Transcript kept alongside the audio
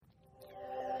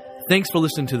Thanks for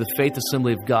listening to the Faith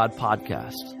Assembly of God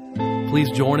podcast. Please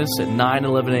join us at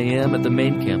 9:11 a.m. at the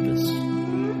main campus,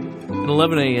 and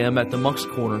 11 a.m. at the Moncks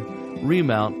Corner,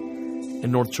 Remount,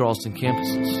 and North Charleston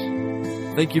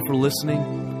campuses. Thank you for listening,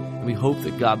 and we hope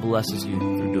that God blesses you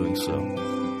through doing so.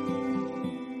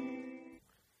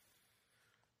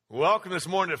 Welcome this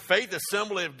morning to Faith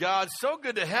Assembly of God. So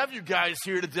good to have you guys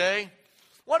here today.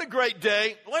 What a great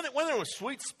day. When there was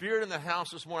sweet spirit in the house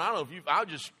this morning. I don't know if I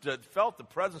just felt the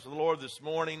presence of the Lord this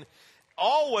morning.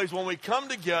 Always when we come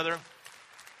together,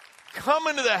 come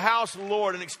into the house of the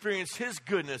Lord and experience His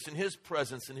goodness and His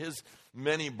presence and His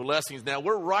many blessings. Now,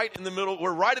 we're right in the middle.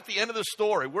 We're right at the end of the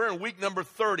story. We're in week number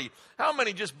 30. How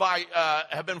many just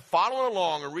have been following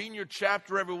along and reading your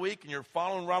chapter every week, and you're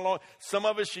following right along? Some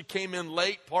of us, you came in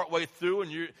late, partway through,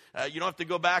 and you don't have to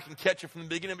go back and catch it from the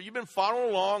beginning, but you've been following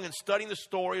along and studying the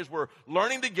story as we're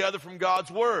learning together from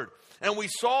God's Word. And we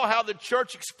saw how the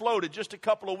church exploded just a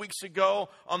couple of weeks ago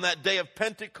on that day of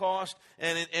Pentecost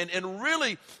and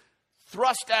really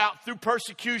thrust out through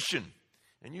persecution.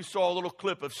 And you saw a little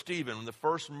clip of Stephen, the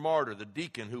first martyr, the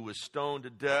deacon who was stoned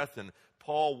to death, and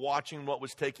Paul watching what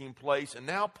was taking place. And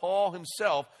now Paul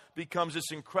himself becomes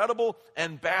this incredible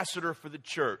ambassador for the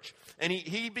church. And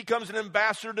he becomes an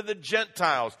ambassador to the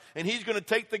Gentiles. And he's going to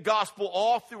take the gospel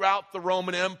all throughout the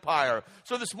Roman Empire.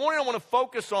 So this morning I want to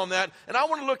focus on that. And I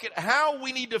want to look at how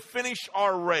we need to finish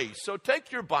our race. So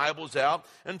take your Bibles out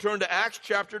and turn to Acts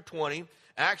chapter 20.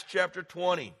 Acts chapter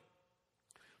 20.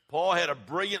 Paul had a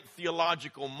brilliant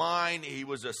theological mind. He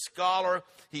was a scholar.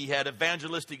 He had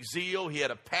evangelistic zeal. He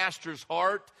had a pastor's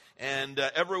heart. And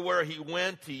everywhere he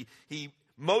went,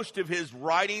 most of his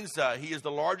writings, he is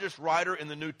the largest writer in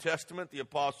the New Testament, the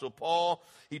Apostle Paul.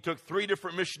 He took 3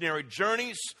 different missionary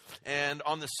journeys. And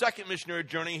on the second missionary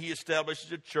journey, he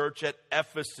establishes a church at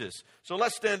Ephesus. So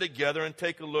let's stand together and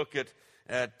take a look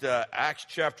at Acts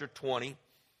chapter 20.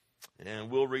 And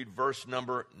we'll read verse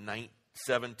number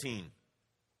 17.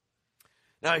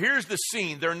 Now, here's the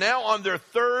scene. They're now on their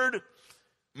 3rd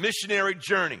missionary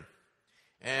journey,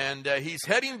 and he's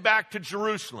heading back to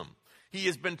Jerusalem. He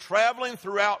has been traveling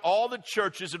throughout all the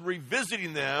churches and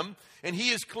revisiting them, and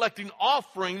he is collecting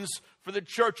offerings for the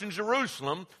church in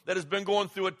Jerusalem that has been going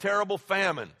through a terrible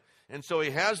famine. And so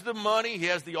he has the money, he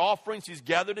has the offerings, he's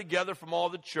gathered together from all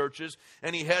the churches,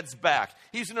 and he heads back.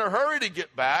 He's in a hurry to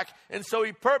get back, and so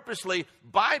he purposely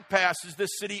bypasses the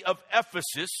city of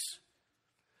Ephesus,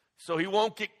 so he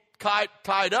won't get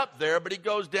tied up there, but he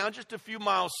goes down just a few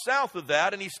miles south of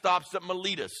that, and he stops at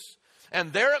Miletus.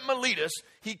 And there at Miletus,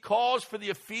 he calls for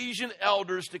the Ephesian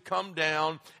elders to come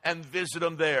down and visit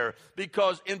him there.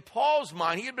 Because in Paul's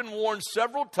mind, he had been warned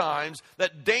several times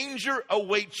that danger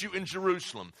awaits you in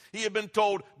Jerusalem. He had been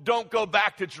told, don't go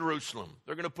back to Jerusalem.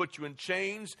 They're going to put you in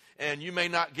chains, and you may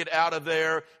not get out of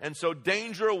there. And so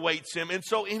danger awaits him. And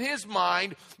so in his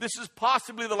mind, this is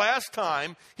possibly the last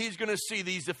time he's going to see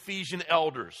these Ephesian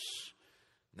elders.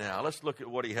 Now, let's look at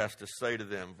what he has to say to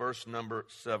them. Verse number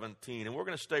 17. And we're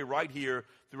going to stay right here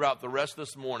throughout the rest of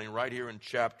this morning, right here in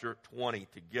chapter 20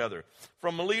 together.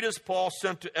 From Miletus, Paul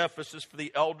sent to Ephesus for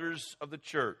the elders of the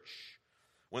church.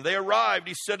 When they arrived,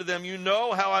 he said to them, you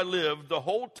know how I lived the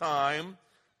whole time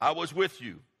I was with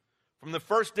you, from the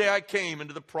first day I came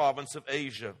into the province of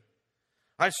Asia.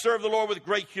 I served the Lord with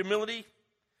great humility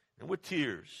and with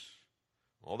tears.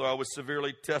 Although I was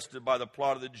severely tested by the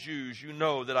plot of the Jews, you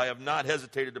know that I have not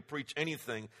hesitated to preach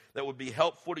anything that would be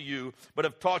helpful to you, but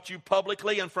have taught you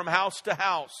publicly and from house to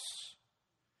house.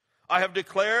 I have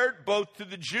declared both to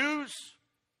the Jews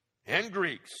and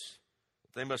Greeks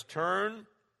that they must turn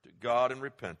to God in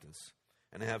repentance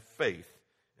and have faith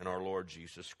in our Lord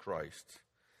Jesus Christ.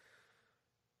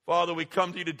 Father, we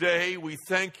come to you today. We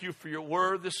thank you for your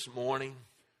word this morning.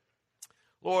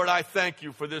 Lord, I thank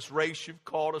you for this race you've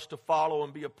called us to follow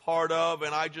and be a part of.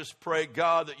 And I just pray,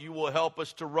 God, that you will help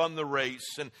us to run the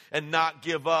race and not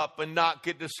give up and not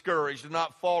get discouraged and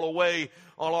not fall away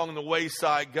along the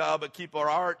wayside, God, but keep our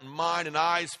heart and mind and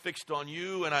eyes fixed on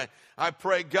you. And I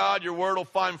pray, God, your word will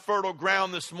find fertile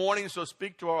ground this morning. So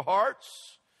speak to our hearts,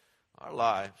 our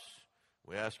lives.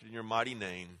 We ask it in your mighty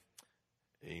name.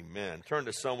 Amen. Turn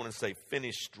to someone and say,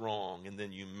 finish strong, and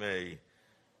then you may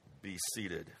be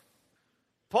seated.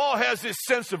 Paul has this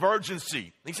sense of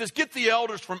urgency. He says, get the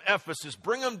elders from Ephesus,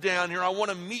 bring them down here. I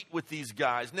want to meet with these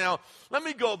guys. Now, let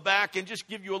me go back and just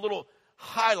give you a little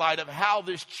highlight of how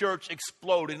this church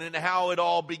exploded and how it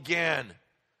all began.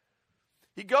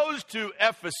 He goes to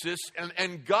Ephesus,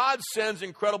 and God sends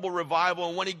incredible revival.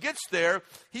 And when he gets there,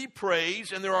 he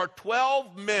prays. And there are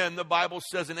 12 men, the Bible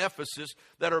says, in Ephesus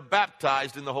that are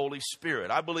baptized in the Holy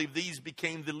Spirit. I believe these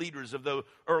became the leaders of the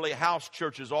early house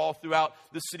churches all throughout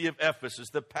the city of Ephesus,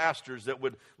 the pastors that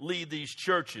would lead these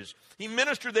churches. He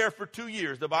ministered there for 2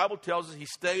 years. The Bible tells us he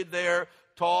stayed there,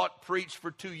 taught, preached for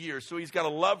 2 years. So he's got a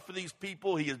love for these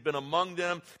people. He has been among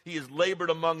them. He has labored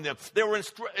among them. There were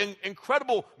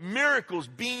incredible miracles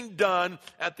being done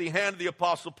at the hand of the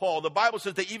Apostle Paul. The Bible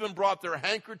says they even brought their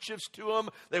handkerchiefs to him.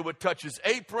 They would touch his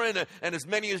apron, and as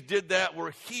many as did that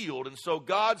were healed. And so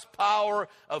God's power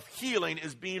of healing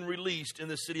is being released in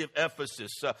the city of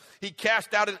Ephesus. He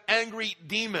cast out an angry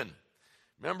demon.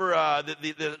 Remember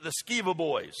the Sceva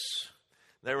boys?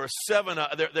 There were seven.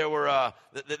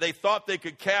 They thought they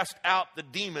could cast out the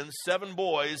demons, 7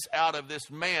 boys, out of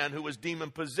this man who was demon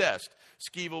possessed.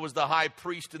 Sceva was the high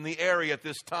priest in the area at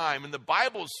this time, and the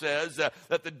Bible says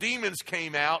that the demons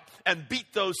came out and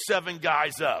beat those 7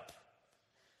 guys up.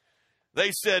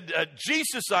 They said,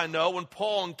 Jesus I know, when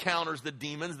Paul encounters the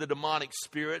demons, the demonic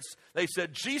spirits. They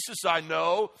said, Jesus I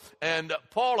know, and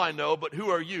Paul I know, but who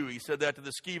are you? He said that to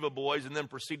the Sceva boys and then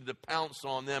proceeded to pounce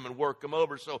on them and work them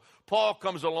over. So Paul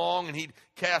comes along and he'd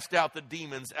cast out the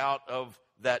demons out of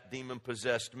that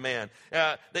demon-possessed man.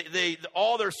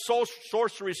 All their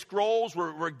sorcery scrolls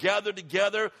were gathered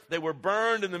together. They were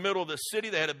burned in the middle of the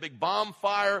city. They had a big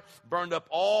bonfire, burned up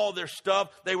all their stuff.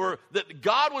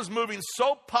 God was moving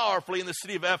so powerfully in the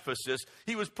city of Ephesus,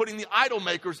 he was putting the idol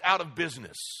makers out of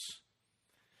business.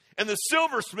 And the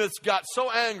silversmiths got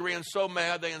so angry and so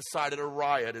mad, they incited a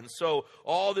riot. And so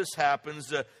all this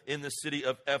happens in the city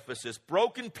of Ephesus.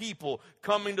 Broken people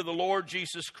coming to the Lord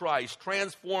Jesus Christ,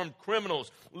 transformed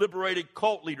criminals, liberated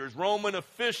cult leaders, Roman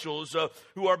officials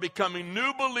who are becoming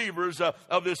new believers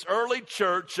of this early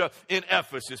church in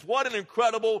Ephesus. What an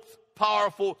incredible,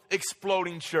 powerful,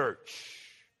 exploding church.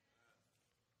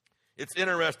 It's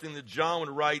interesting that John would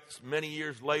write many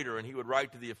years later, and he would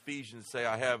write to the Ephesians and say,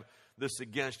 I have this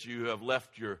against you who have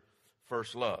left your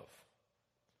first love.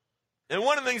 And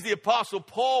one of the things the Apostle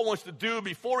Paul wants to do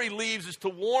before he leaves is to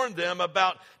warn them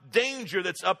about danger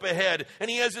that's up ahead. And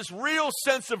he has this real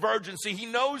sense of urgency. He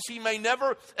knows he may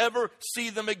never, ever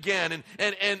see them again.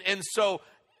 And so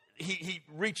he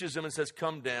reaches them and says,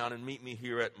 come down and meet me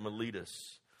here at Miletus.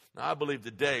 Now, I believe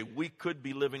today we could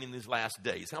be living in these last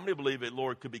days. How many believe that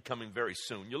Lord could be coming very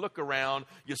soon? You look around,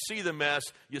 you see the mess,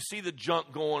 you see the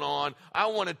junk going on. I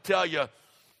want to tell you,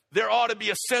 there ought to be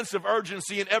a sense of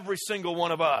urgency in every single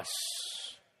one of us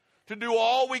to do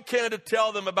all we can to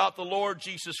tell them about the Lord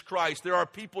Jesus Christ. There are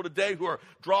people today who are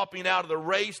dropping out of the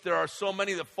race. There are so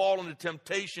many that fall into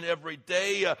temptation every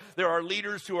day. There are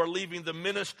leaders who are leaving the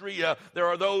ministry. There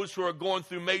are those who are going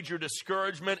through major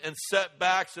discouragement and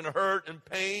setbacks and hurt and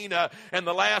pain. And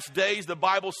the last days, the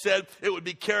Bible said it would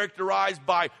be characterized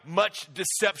by much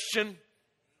deception.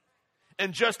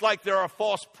 And just like there are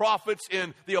false prophets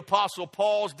in the Apostle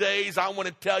Paul's days, I want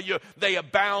to tell you, they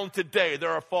abound today. There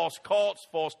are false cults,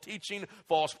 false teaching,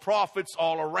 false prophets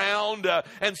all around.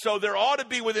 And so there ought to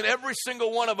be within every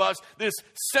single one of us this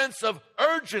sense of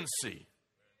urgency.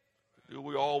 Do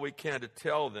we all we can to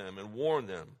tell them and warn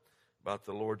them about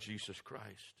the Lord Jesus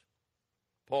Christ.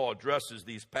 Paul addresses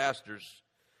these pastors.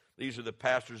 These are the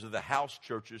pastors of the house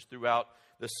churches throughout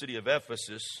the city of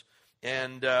Ephesus.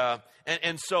 And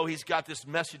so he's got this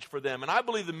message for them. And I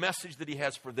believe the message that he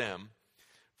has for them,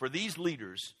 for these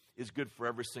leaders, is good for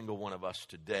every single one of us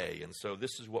today. And so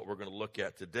this is what we're going to look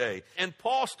at today. And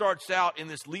Paul starts out in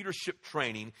this leadership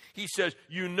training. He says,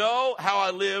 you know how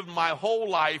I lived my whole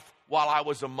life while I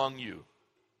was among you.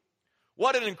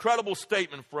 What an incredible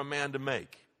statement for a man to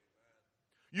make.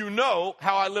 You know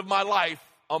how I lived my life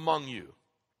among you.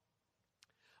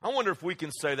 I wonder if we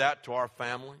can say that to our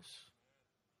families.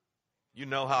 You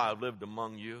know how I lived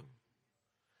among you.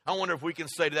 I wonder if we can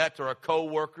say that to our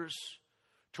co-workers,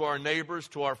 to our neighbors,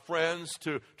 to our friends,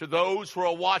 to those who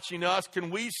are watching us. Can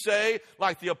we say,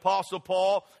 like the Apostle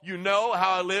Paul, you know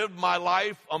how I lived my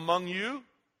life among you?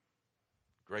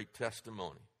 Great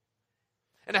testimony.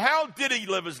 And how did he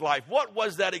live his life? What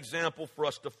was that example for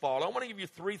us to follow? I want to give you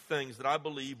 3 things that I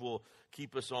believe will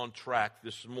keep us on track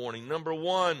this morning. Number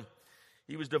 1,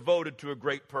 he was devoted to a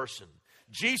great person.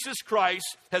 Jesus Christ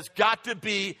has got to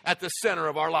be at the center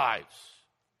of our lives.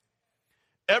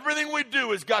 Everything we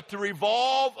do has got to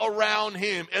revolve around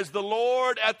him as the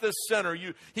Lord at the center.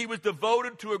 He was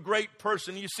devoted to a great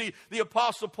person. You see, the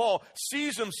Apostle Paul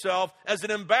sees himself as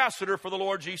an ambassador for the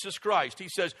Lord Jesus Christ. He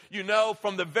says, you know,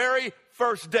 from the very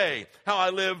first day how I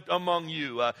lived among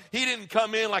you. He didn't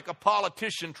come in like a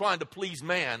politician trying to please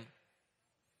man,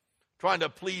 trying to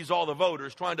please all the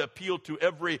voters, trying to appeal to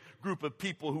every group of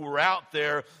people who were out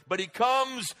there. But he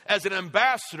comes as an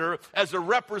ambassador, as a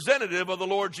representative of the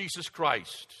Lord Jesus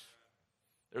Christ.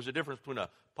 There's a difference between a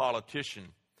politician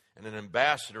and an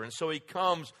ambassador. And so he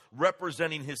comes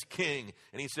representing his king.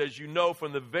 And he says, you know,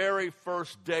 from the very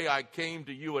first day I came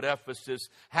to you at Ephesus,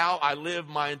 how I lived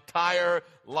my entire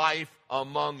life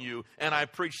among you. And I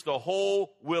preached the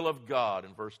whole will of God.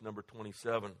 In verse number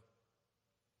 27,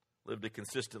 lived a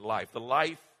consistent life. The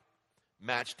life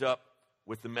matched up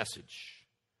with the message.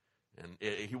 And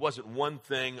he wasn't one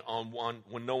thing on one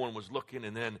when no one was looking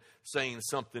and then saying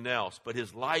something else. But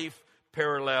his life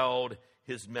paralleled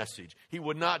his message. He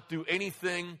would not do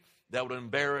anything that would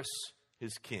embarrass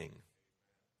his king.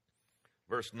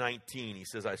 Verse 19, he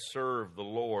says, I serve the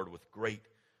Lord with great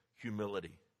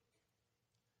humility.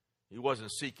 He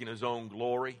wasn't seeking his own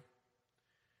glory.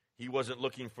 He wasn't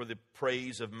looking for the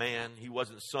praise of man. He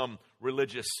wasn't some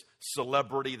religious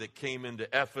celebrity that came into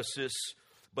Ephesus.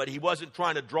 But he wasn't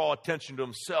trying to draw attention to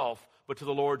himself, but to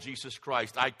the Lord Jesus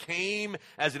Christ. I came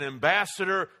as an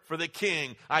ambassador for the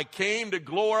King. I came to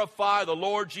glorify the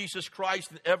Lord Jesus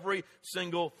Christ in every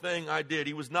single thing I did.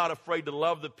 He was not afraid to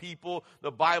love the people.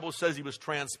 The Bible says he was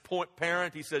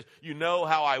transparent. He says, you know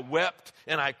how I wept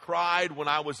and I cried when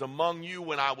I was among you,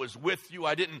 when I was with you.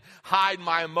 I didn't hide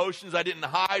my emotions. I didn't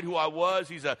hide who I was.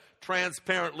 He's a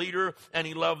transparent leader, and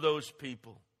he loved those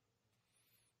people.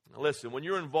 Now listen, when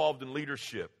you're involved in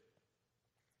leadership,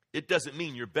 it doesn't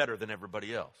mean you're better than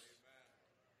everybody else.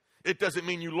 It doesn't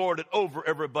mean you lord it over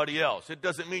everybody else. It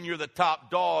doesn't mean you're the top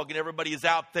dog and everybody is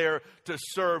out there to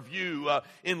serve you.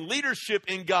 In leadership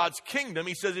in God's kingdom,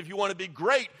 he says if you want to be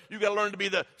great, you've got to learn to be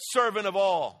the servant of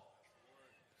all.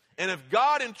 And if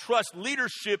God entrusts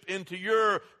leadership into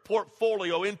your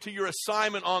portfolio, into your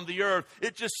assignment on the earth,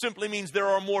 it just simply means there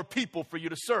are more people for you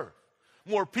to serve.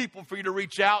 More people for you to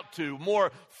reach out to,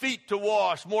 more feet to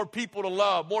wash, more people to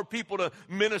love, more people to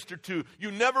minister to. You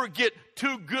never get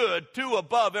too good, too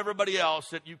above everybody else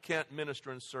that you can't minister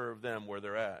and serve them where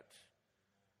they're at.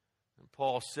 And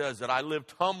Paul says that I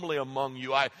lived humbly among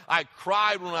you. I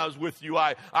cried when I was with you.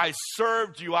 I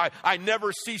served you. I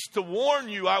never ceased to warn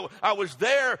you. I was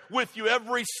there with you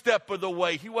every step of the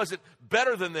way. He wasn't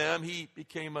better than them. He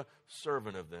became a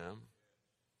servant of them.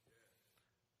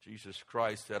 Jesus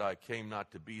Christ said, I came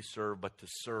not to be served, but to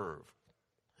serve,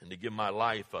 and to give my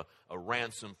life a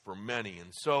ransom for many.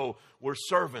 And so we're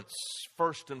servants,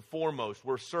 first and foremost.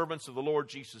 We're servants of the Lord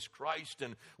Jesus Christ,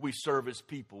 and we serve his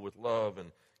people with love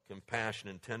and compassion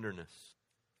and tenderness.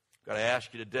 I've got to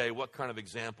ask you today, what kind of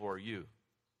example are you?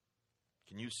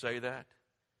 Can you say that?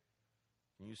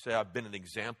 Can you say, I've been an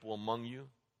example among you?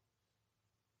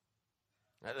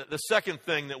 The second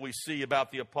thing that we see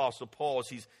about the Apostle Paul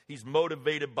is he's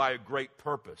motivated by a great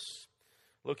purpose.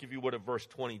 Look, if you would, at verse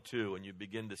 22, and you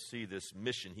begin to see this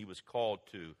mission he was called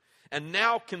to. And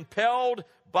now, compelled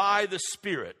by the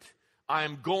Spirit, I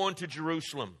am going to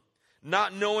Jerusalem,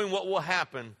 not knowing what will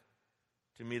happen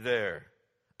to me there.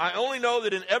 I only know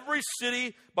that in every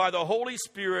city by the Holy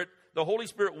Spirit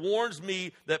warns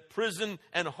me that prison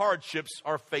and hardships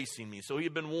are facing me. So he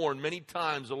had been warned many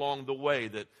times along the way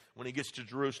that when he gets to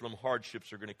Jerusalem,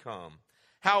 hardships are going to come.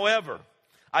 However,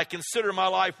 I consider my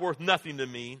life worth nothing to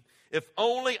me, if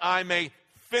only I may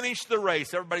finish the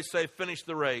race. Everybody say, finish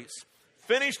the race.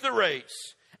 Finish the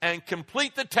race and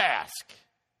complete the task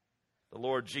the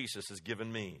Lord Jesus has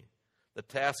given me. The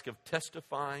task of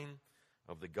testifying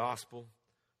of the gospel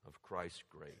of Christ's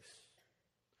grace.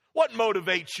 What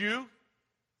motivates you?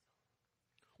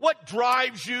 What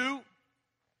drives you?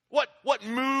 What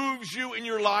moves you in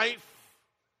your life?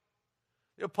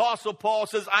 The Apostle Paul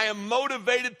says, I am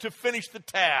motivated to finish the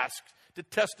task, to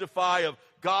testify of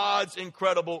God's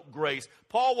incredible grace.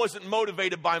 Paul wasn't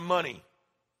motivated by money.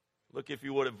 Look, if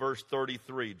you would, at verse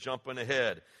 33, jumping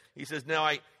ahead. He says, now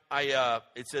I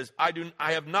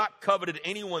have not coveted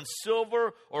anyone's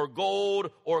silver or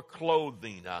gold or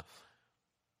clothing.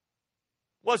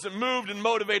 Wasn't moved and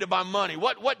motivated by money.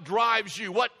 What drives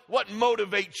you? What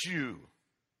motivates you?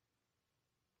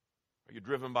 Are you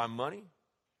driven by money?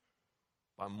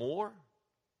 By more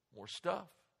stuff,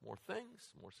 more things,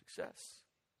 more success?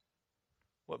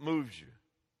 What moves you?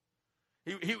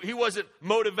 He wasn't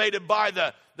motivated by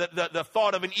the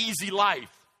thought of an easy life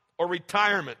or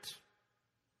retirement.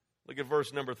 Look at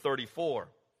verse number 34.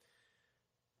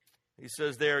 He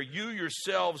says there, you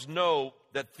yourselves know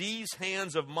that these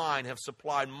hands of mine have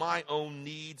supplied my own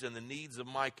needs and the needs of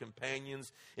my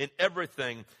companions. In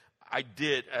everything I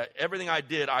did,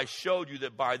 I showed you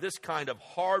that by this kind of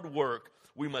hard work,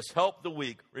 We must help the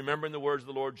weak. Remembering the words of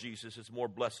the Lord Jesus, it's more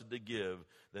blessed to give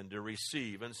than to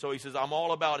receive. And so he says, I'm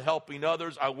all about helping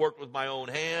others. I worked with my own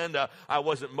hand. I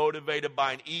wasn't motivated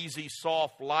by an easy,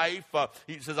 soft life.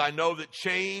 He says, I know that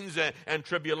chains and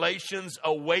tribulations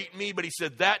await me, but he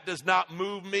said, that does not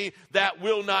move me. That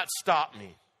will not stop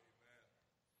me.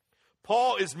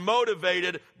 Paul is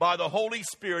motivated by the Holy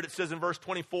Spirit, it says in verse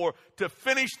 24, to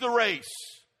finish the race,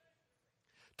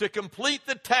 to complete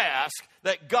the task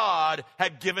that God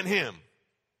had given him.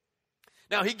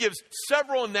 Now, he gives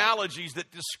several analogies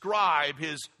that describe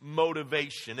his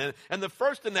motivation. And the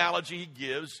first analogy he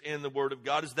gives in the Word of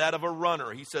God is that of a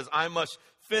runner. He says, I must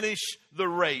finish the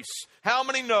race. How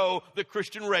many know the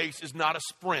Christian race is not a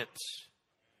sprint?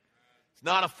 It's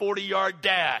not a 40-yard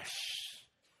dash.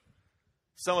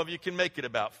 Some of you can make it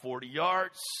about 40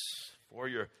 yards before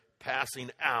you're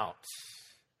passing out.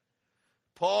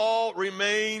 Paul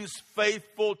remains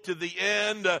faithful to the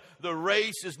end. The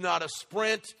race is not a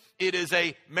sprint. It is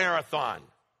a marathon.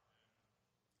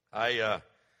 I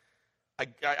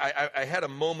had a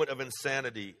moment of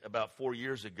insanity about 4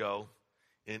 years ago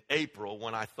in April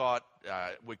when I thought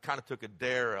we kind of took a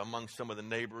dare among some of the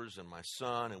neighbors and my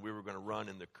son, and we were going to run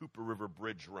in the Cooper River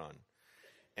Bridge Run.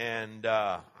 And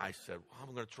I said, well,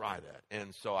 I'm going to try that.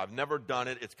 And so I've never done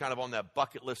it. It's kind of on that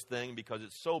bucket list thing because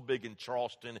it's so big in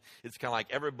Charleston. It's kind of like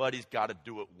everybody's got to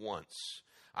do it once.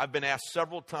 I've been asked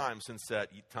several times since that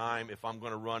time if I'm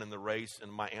going to run in the race, and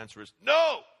my answer is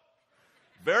no.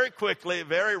 Very quickly,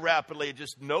 very rapidly,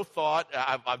 just no thought.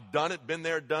 I've done it, been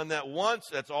there, done that once.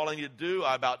 That's all I need to do.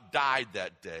 I about died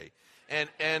that day. And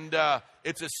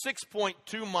it's a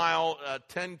 6.2 mile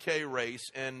 10K race,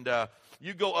 and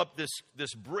you go up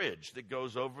this bridge that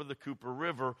goes over the Cooper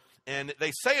River, and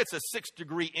they say it's a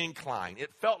 6-degree incline. It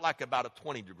felt like about a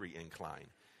 20-degree incline.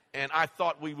 And I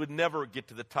thought we would never get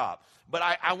to the top. But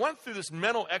I went through this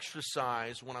mental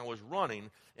exercise when I was running,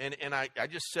 and I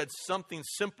just said something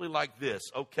simply like this.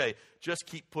 Okay, just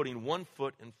keep putting one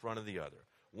foot in front of the other.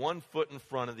 One foot in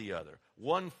front of the other.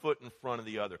 One foot in front of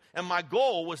the other. And my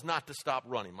goal was not to stop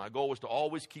running. My goal was to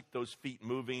always keep those feet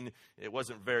moving. It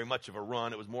wasn't very much of a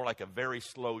run. It was more like a very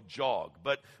slow jog.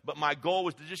 But my goal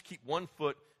was to just keep one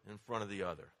foot in front of the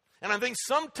other. And I think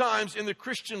sometimes in the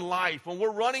Christian life, when we're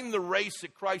running the race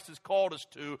that Christ has called us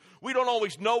to, we don't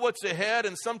always know what's ahead,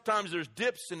 and sometimes there's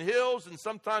dips and hills, and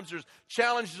sometimes there's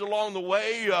challenges along the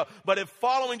way. But if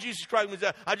following Jesus Christ means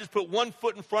that, I just put one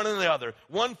foot in front of the other,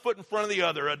 one foot in front of the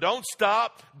other. Don't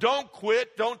stop, don't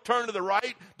quit, don't turn to the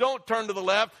right, don't turn to the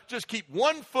left. Just keep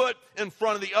one foot in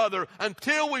front of the other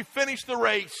until we finish the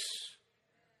race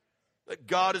that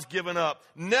God has given up.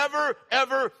 Never,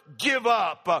 ever give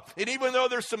up. And even though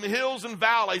there's some hills and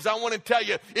valleys, I want to tell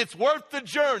you, it's worth the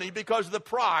journey because of the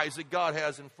prize that God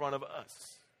has in front of us.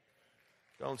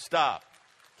 Don't stop.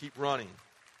 Keep running.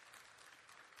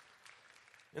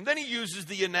 And then he uses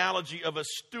the analogy of a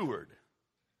steward.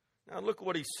 Now look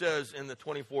what he says in the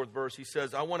 24th verse. He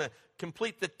says, I want to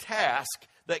complete the task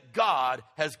that God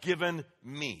has given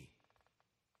me.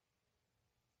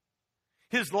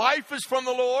 His life is from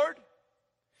the Lord.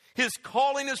 His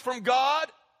calling is from God.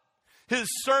 His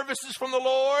service is from the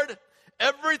Lord.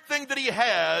 Everything that he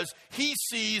has, he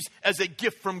sees as a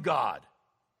gift from God.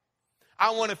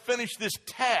 I want to finish this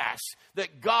task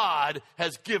that God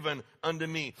has given unto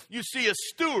me. You see, a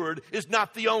steward is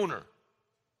not the owner.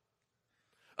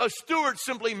 A steward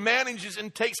simply manages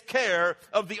and takes care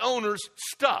of the owner's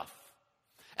stuff.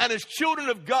 And as children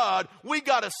of God, we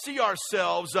got to see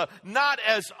ourselves not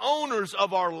as owners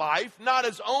of our life, not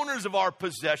as owners of our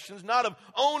possessions, not as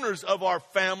owners of our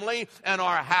family and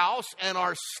our house and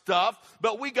our stuff,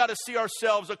 but we got to see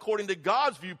ourselves according to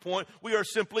God's viewpoint. We are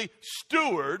simply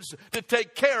stewards to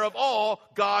take care of all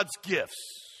God's gifts.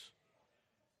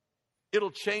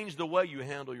 It'll change the way you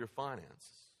handle your finances.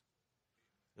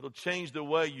 It'll change the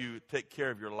way you take care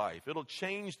of your life. It'll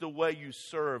change the way you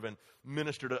serve and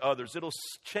minister to others. It'll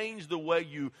change the way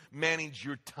you manage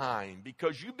your time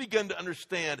because you begin to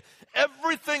understand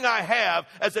everything I have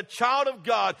as a child of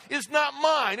God is not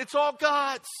mine. It's all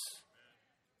God's.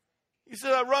 He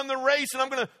said, I run the race and I'm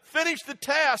going to finish the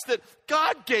task that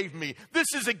God gave me. This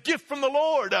is a gift from the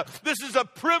Lord. This is a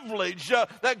privilege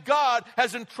that God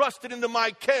has entrusted into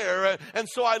my care. And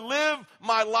so I live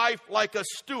my life like a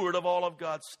steward of all of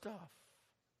God's stuff.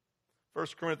 1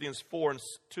 Corinthians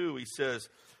 4:2, he says,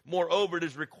 moreover, it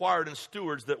is required in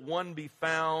stewards that one be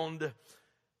found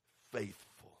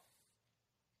faithful.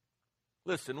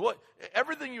 Listen,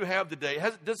 everything you have today,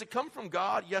 does it come from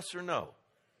God? Yes or no?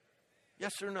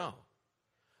 Yes or no?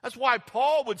 That's why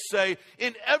Paul would say,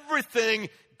 in everything,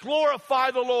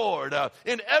 glorify the Lord.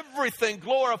 In everything,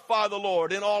 glorify the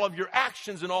Lord. In all of your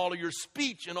actions, in all of your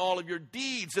speech, in all of your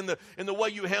deeds, in the way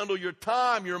you handle your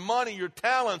time, your money, your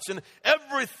talents, and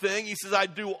everything. He says, I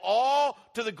do all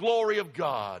to the glory of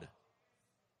God.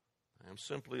 I am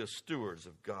simply a steward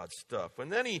of God's stuff.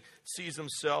 And then he sees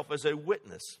himself as a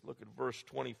witness. Look at verse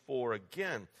 24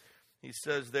 again. He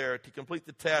says there, to complete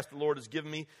the task the Lord has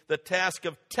given me, the task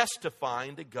of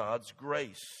testifying to God's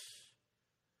grace.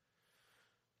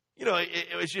 You know,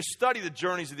 as you study the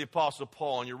journeys of the Apostle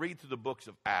Paul and you read through the books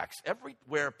of Acts,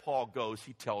 everywhere Paul goes,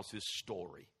 he tells his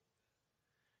story.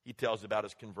 He tells about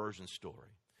his conversion story.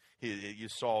 You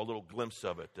saw a little glimpse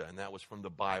of it, and that was from the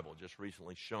Bible, just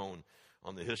recently shown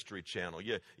on the History Channel.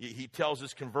 He tells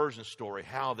his conversion story,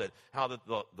 how the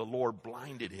Lord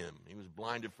blinded him. He was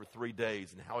blinded for 3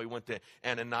 days, and how he went to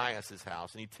Ananias'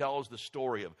 house. And he tells the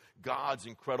story of God's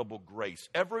incredible grace.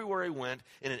 Everywhere he went,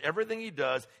 and in everything he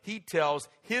does, he tells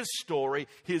his story,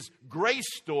 his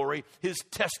grace story, his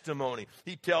testimony.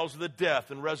 He tells the death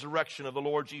and resurrection of the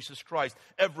Lord Jesus Christ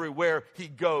everywhere he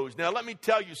goes. Now, let me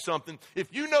tell you something.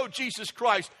 If you know Jesus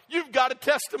Christ, you've got a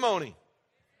testimony.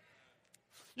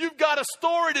 You've got a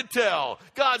story to tell.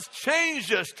 God's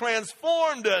changed us,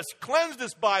 transformed us, cleansed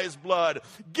us by his blood,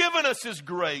 given us his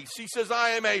grace. He says,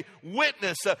 I am a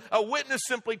witness. A witness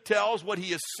simply tells what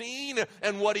he has seen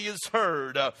and what he has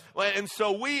heard. And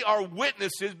so we are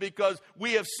witnesses because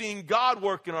we have seen God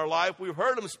work in our life. We've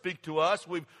heard him speak to us.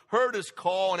 We've heard his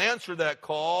call and answered that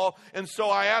call. And so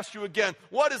I ask you again,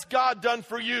 what has God done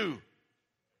for you?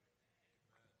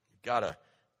 You've got a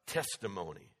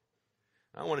testimony.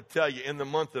 I want to tell you, in the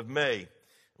month of May,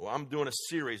 I'm doing a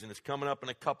series, and it's coming up in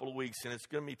a couple of weeks, and it's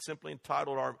going to be simply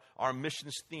entitled our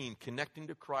missions theme, Connecting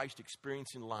to Christ,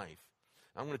 Experiencing Life.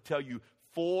 I'm going to tell you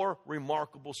 4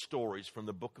 remarkable stories from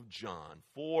the book of John,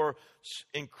 4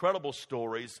 incredible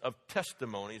stories of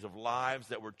testimonies of lives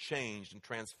that were changed and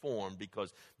transformed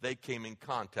because they came in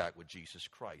contact with Jesus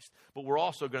Christ. But we're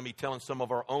also going to be telling some of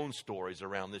our own stories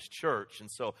around this church, and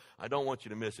so I don't want you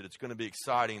to miss it. It's going to be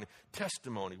exciting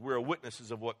testimony. We're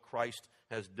witnesses of what Christ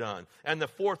has done. And the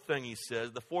fourth thing he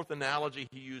says, the fourth analogy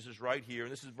he uses right here,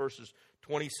 and this is verses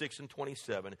 26 and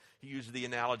 27, he uses the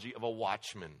analogy of a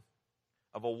watchman.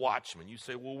 Of a watchman. You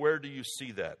say, well, where do you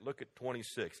see that? Look at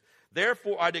 26.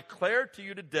 Therefore, I declare to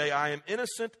you today, I am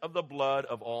innocent of the blood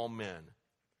of all men.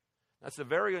 That's a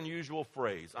very unusual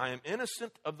phrase. I am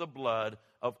innocent of the blood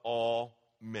of all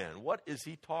men. What is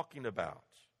he talking about?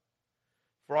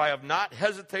 For I have not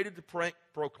hesitated to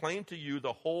proclaim to you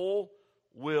the whole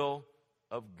will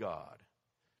of God.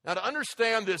 Now, to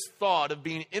understand this thought of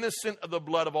being innocent of the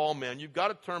blood of all men, you've got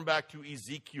to turn back to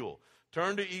Ezekiel.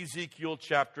 Turn to Ezekiel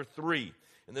chapter 3.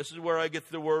 And this is where I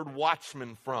get the word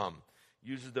watchman from.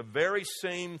 Uses the very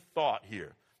same thought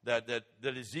here that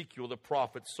Ezekiel the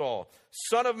prophet saw.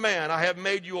 Son of man, I have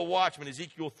made you a watchman.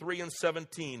 Ezekiel 3 and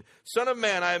 17. Son of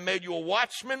man, I have made you a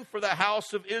watchman for the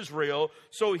house of Israel.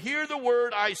 So hear the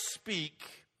word I speak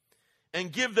and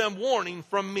give them warning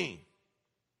from me.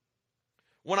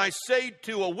 When I say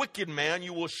to a wicked man,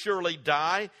 you will surely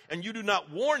die, and you do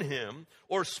not warn him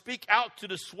or speak out to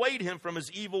dissuade him from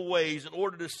his evil ways in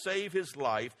order to save his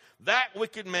life, that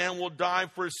wicked man will die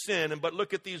for his sin. But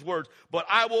look at these words, but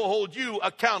I will hold you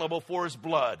accountable for his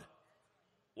blood.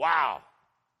 Wow.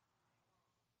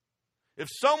 If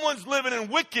someone's living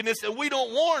in wickedness and we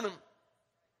don't warn them,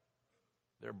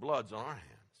 their blood's on our hands.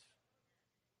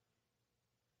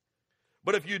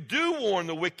 But if you do warn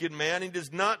the wicked man, he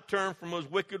does not turn from his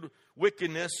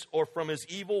wickedness or from his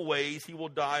evil ways, he will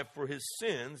die for his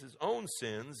sins, his own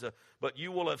sins, but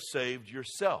you will have saved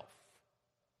yourself.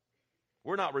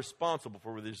 We're not responsible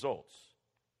for the results.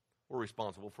 We're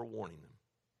responsible for warning them.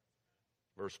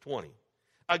 Verse 20.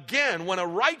 Again, when a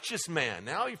righteous man,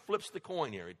 now he flips the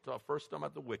coin here. He first talking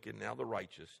about the wicked, now the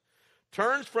righteous,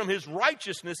 turns from his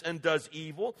righteousness and does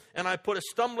evil, and I put a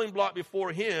stumbling block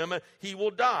before him, he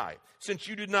will die. Since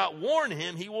you did not warn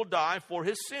him, he will die for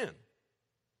his sin.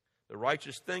 The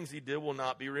righteous things he did will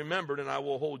not be remembered, and I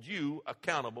will hold you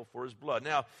accountable for his blood.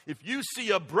 Now, if you see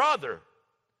a brother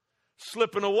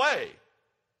slipping away,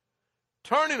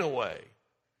 turning away,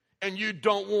 and you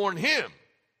don't warn him,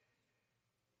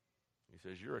 he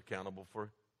says you're accountable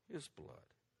for his blood.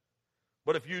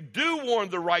 But if you do warn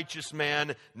the righteous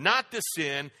man not to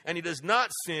sin, and he does not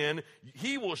sin,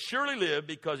 he will surely live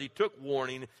because he took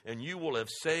warning, and you will have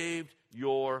saved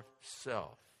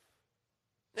yourself.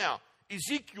 Now,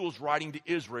 Ezekiel's writing to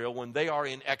Israel when they are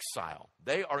in exile.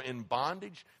 They are in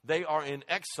bondage. They are in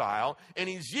exile. And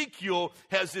Ezekiel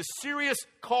has this serious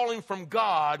calling from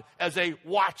God as a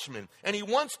watchman. And he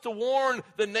wants to warn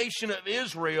the nation of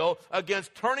Israel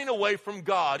against turning away from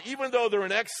God. Even though they're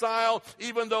in exile,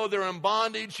 even though they're in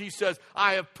bondage, he says,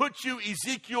 I have put you,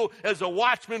 Ezekiel, as a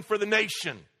watchman for the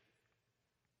nation.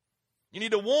 You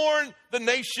need to warn the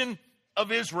nation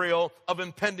of Israel of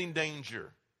impending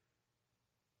danger.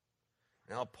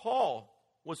 Now, Paul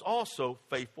was also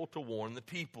faithful to warn the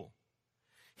people.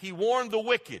 He warned the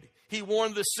wicked. He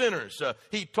warned the sinners.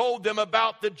 He told them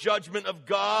about the judgment of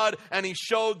God, and he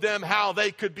showed them how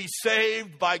they could be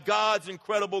saved by God's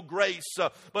incredible grace.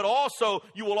 But also,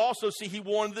 you will also see he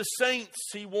warned the saints.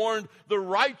 He warned the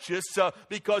righteous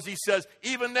because he says,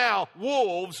 even now,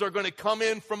 wolves are going to come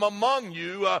in from among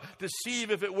you to see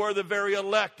if it were the very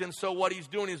elect. And so what he's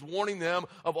doing is warning them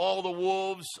of all the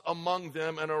wolves among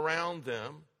them and around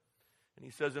them. And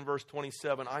he says in verse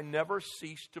 27, I never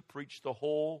cease to preach the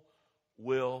whole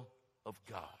will of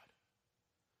God.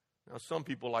 Now, some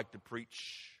people like to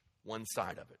preach one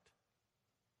side of it.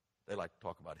 They like to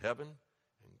talk about heaven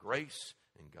and grace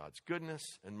and God's goodness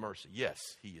and mercy. Yes,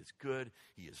 he is good,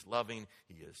 he is loving,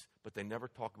 but they never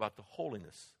talk about the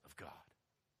holiness of God.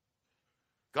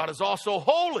 God is also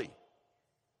holy.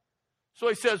 So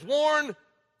he says, warn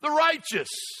the righteous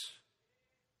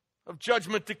of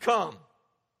judgment to come.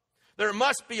 There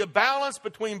must be a balance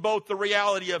between both the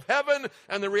reality of heaven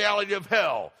and the reality of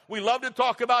hell. We love to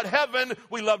talk about heaven.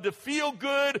 We love to feel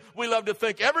good. We love to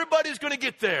think everybody's going to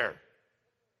get there.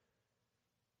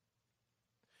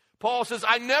 Paul says,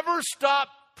 I never stop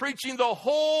preaching the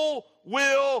whole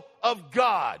will of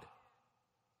God.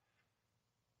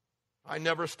 I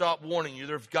never stop warning you.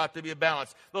 There's got to be a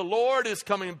balance. The Lord is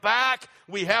coming back.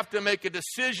 We have to make a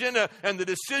decision, and the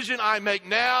decision I make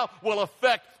now will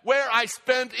affect where I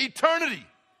spend eternity.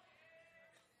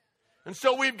 And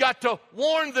so we've got to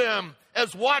warn them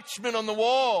as watchmen on the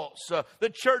walls. The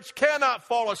church cannot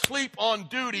fall asleep on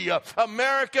duty.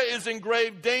 America is in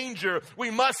grave danger.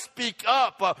 We must speak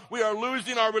up. We are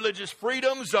losing our religious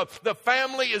freedoms. The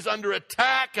family is under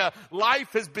attack.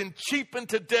 Life has been cheapened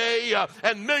today,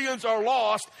 and millions are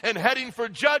lost and heading for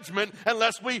judgment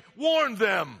unless we warn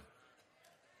them.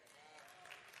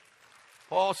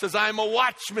 Paul says, I'm a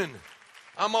watchman.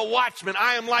 I'm a watchman.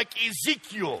 I am like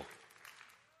Ezekiel,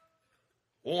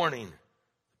 warning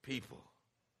the people.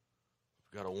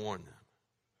 We've got to warn them.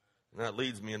 And that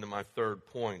leads me into my third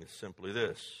point. It's simply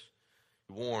this.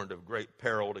 He warned of great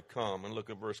peril to come. And look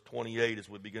at verse 28 as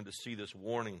we begin to see this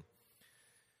warning.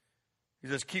 He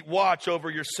says, keep watch over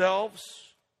yourselves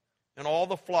and all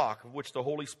the flock of which the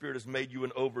Holy Spirit has made you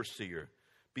an overseer.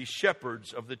 Be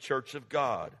shepherds of the church of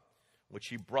God, which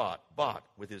he bought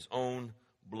with his own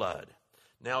blood.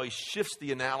 Now he shifts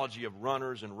the analogy of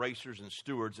runners and racers and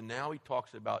stewards, and now he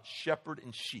talks about shepherd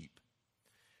and sheep.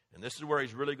 And this is where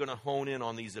he's really going to hone in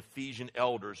on these Ephesian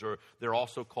elders, or they're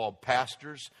also called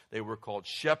pastors. They were called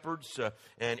shepherds.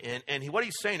 And what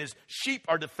he's saying is sheep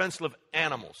are defensive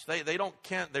animals.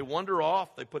 They wander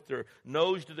off. They put their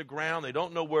nose to the ground. They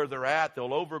don't know where they're at. They'll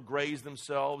overgraze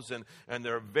themselves, and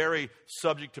they're very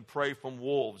subject to prey from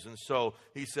wolves. And so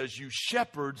he says, you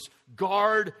shepherds,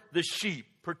 guard the sheep.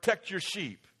 Protect your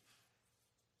sheep.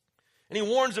 And he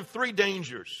warns of three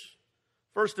dangers.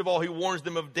 First of all, he warns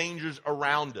them of dangers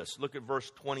around us. Look at verse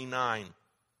 29.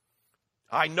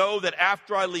 I know that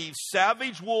after I leave,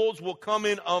 savage wolves will come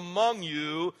in among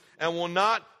you and will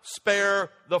not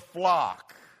spare the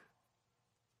flock.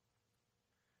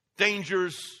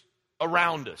 Dangers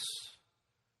around us.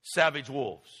 Savage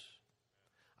wolves.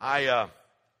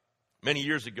 Many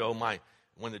years ago,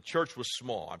 when the church was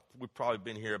small, we've probably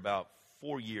been here about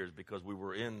 4 years because we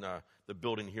were in the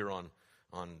building here on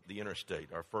the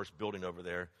interstate, our first building over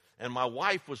there. And my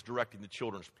wife was directing the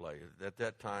children's play. At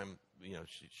that time,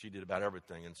 she did about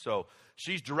everything. And so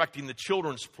she's directing the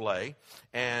children's play.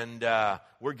 And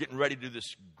we're getting ready to do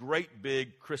this great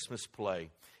big Christmas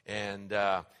play. And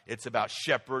it's about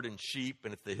shepherd and sheep,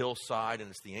 and it's the hillside,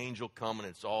 and it's the angel coming.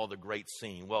 It's all the great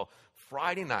scene. Well,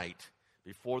 Friday night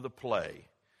before the play,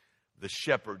 the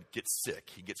shepherd gets sick.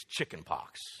 He gets chicken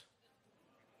pox.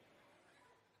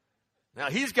 Now,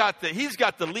 he's got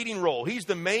the leading role. He's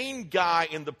the main guy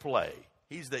in the play.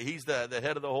 He's the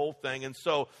head of the whole thing. And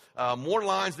so more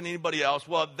lines than anybody else.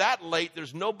 Well, that late,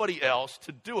 there's nobody else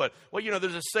to do it. Well,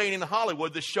 there's a saying in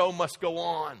Hollywood, the show must go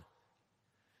on.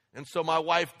 And so my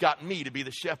wife got me to be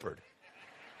the shepherd.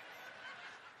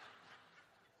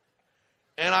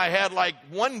 And I had like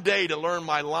one day to learn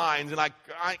my lines, and I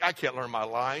can't learn my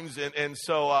lines. And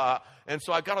so I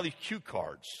got all these cue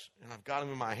cards, and I've got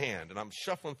them in my hand, and I'm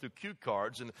shuffling through cue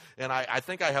cards, and I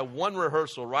think I have one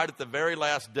rehearsal right at the very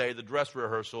last day, the dress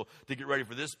rehearsal, to get ready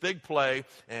for this big play,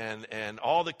 and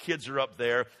all the kids are up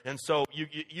there. And so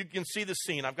you can see the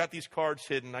scene. I've got these cards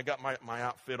hidden. I got my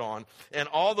outfit on, and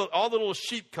all the little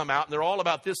sheep come out, and they're all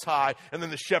about this high, and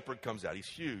then the shepherd comes out. He's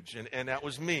huge, and that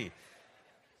was me.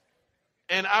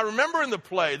 And I remember in the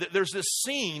play that there's this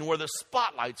scene where the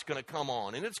spotlight's going to come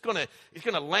on, and it's going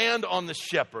to land on the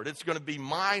shepherd. It's going to be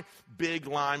my big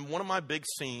line, one of my big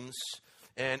scenes,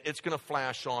 and it's going to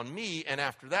flash on me. And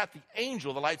after that, the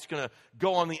light's going to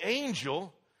go on the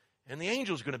angel, and the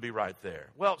angel's going to be right there.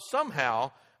 Well,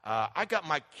 somehow I got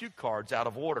my cue cards out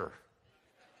of order.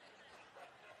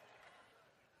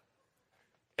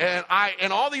 And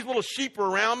all these little sheep are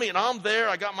around me, and I'm there.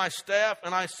 I got my staff,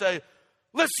 and I say,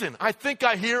 "Listen, I think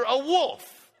I hear a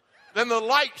wolf." Then the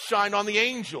light shined on the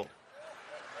angel.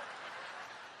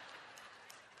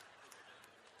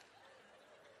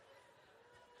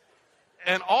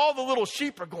 And all the little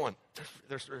sheep are going,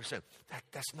 they're saying,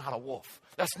 that's not a wolf.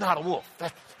 That's not a wolf.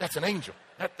 That's an angel.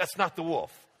 That's not the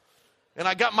wolf. And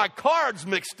I got my cards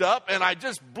mixed up, and I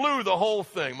just blew the whole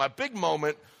thing. My big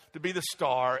moment to be the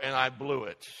star, and I blew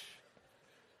it.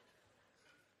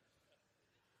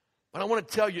 But I want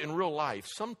to tell you, in real life,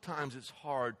 sometimes it's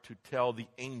hard to tell the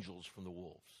angels from the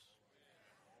wolves.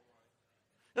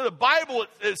 Now, the Bible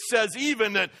it says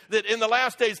even that in the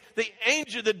last days,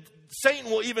 Satan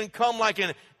will even come like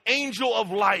an angel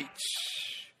of light.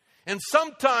 And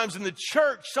sometimes in the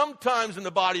church, sometimes in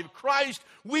the body of Christ,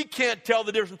 we can't tell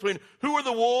the difference between who are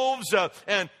the wolves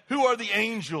and who are the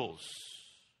angels.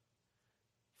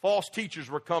 False teachers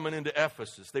were coming into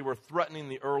Ephesus. They were threatening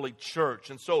the early church.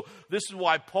 And so this is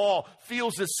why Paul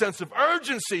feels this sense of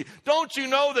urgency. Don't you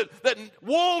know that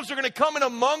wolves are going to come in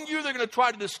among you? They're going to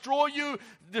try to destroy you,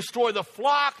 destroy the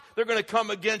flock. They're going to come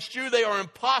against you. They are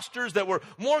imposters that were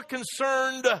more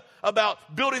concerned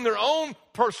about building their own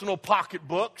personal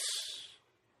pocketbooks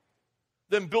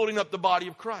than building up the body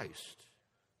of Christ.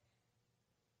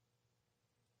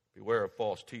 Beware of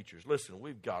false teachers. Listen,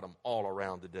 we've got them all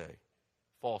around today.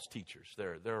 False teachers,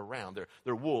 they're around.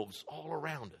 They're wolves all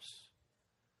around us.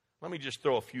 Let me just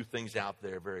throw a few things out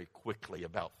there very quickly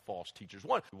about false teachers.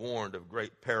 One, warned of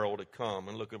great peril to come.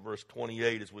 And look at verse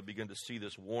 28 as we begin to see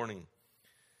this warning.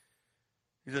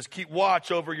 He says, "Keep watch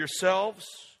over yourselves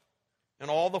and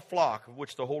all the flock of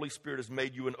which the Holy Spirit has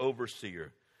made you an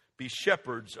overseer. Be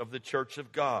shepherds of the church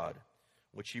of God,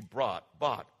 which he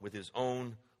bought with his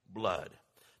own blood."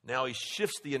 Now he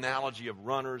shifts the analogy of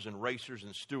runners and racers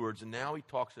and stewards, and now he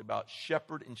talks about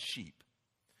shepherd and sheep.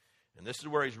 And this is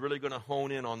where he's really going to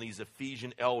hone in on these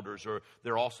Ephesian elders, or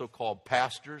they're also called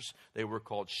pastors. They were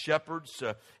called shepherds.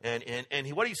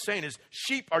 And what he's saying is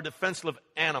sheep are defenseless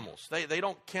animals.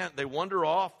 They wander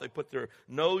off. They put their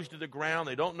nose to the ground.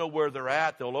 They don't know where they're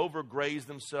at. They'll overgraze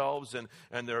themselves, and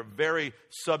they're very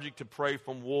subject to prey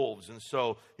from wolves. And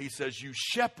so he says, you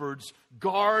shepherds,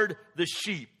 guard the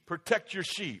sheep. Protect your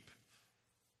sheep.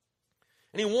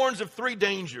 And he warns of three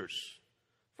dangers.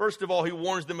 First of all, he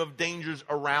warns them of dangers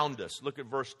around us. Look at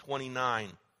verse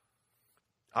 29.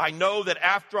 "I know that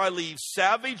after I leave,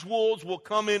 savage wolves will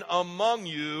come in among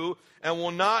you and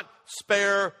will not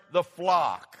spare the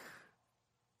flock."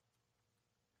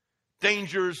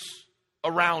 Dangers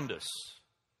around us.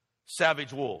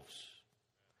 Savage wolves.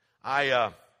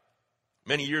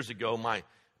 Many years ago,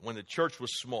 when the church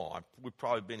was small, we've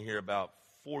probably been here about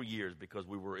 4 years because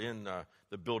we were in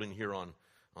the building here on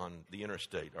the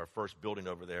interstate, our first building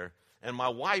over there. And my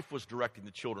wife was directing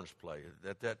the children's play.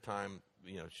 At that time,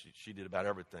 she did about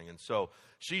everything. And so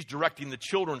she's directing the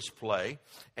children's play,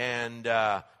 and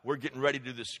we're getting ready to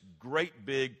do this great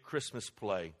big Christmas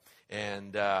play.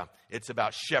 And it's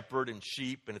about shepherd and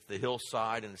sheep, and it's the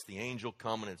hillside, and it's the angel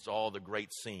coming. It's all the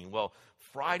great scene. Well,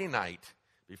 Friday night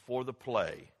before the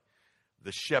play,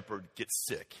 the shepherd gets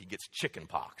sick. He gets chicken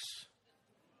pox.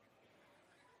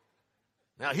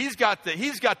 Now, he's got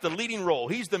the leading role.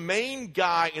 He's the main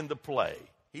guy in the play.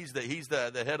 He's the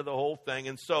head of the whole thing.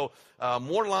 And so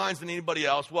more lines than anybody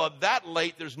else. Well, that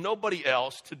late, there's nobody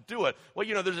else to do it. Well,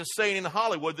 there's a saying in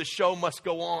Hollywood, the show must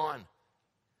go on.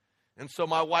 And so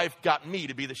my wife got me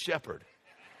to be the shepherd.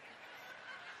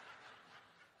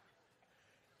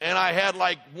 And I had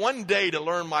like one day to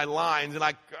learn my lines, and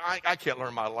I can't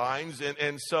learn my lines.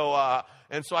 And so I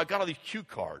got all these cue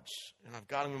cards, and I've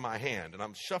got them in my hand, and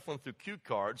I'm shuffling through cue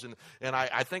cards, and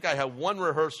I think I have one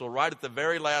rehearsal right at the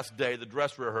very last day, the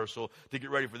dress rehearsal, to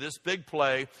get ready for this big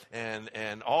play,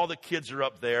 and all the kids are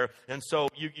up there. And so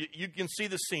you can see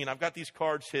the scene. I've got these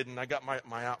cards hidden. I got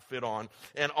my outfit on,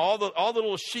 and all the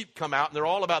little sheep come out, and they're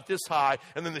all about this high,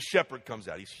 and then the shepherd comes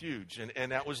out. He's huge,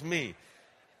 and that was me.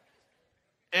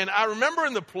 And I remember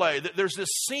in the play that there's this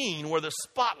scene where the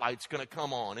spotlight's going to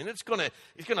come on, and it's going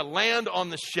to land on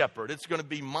the shepherd. It's going to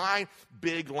be my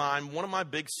big line, one of my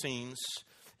big scenes,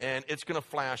 and it's going to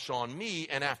flash on me.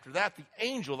 And after that,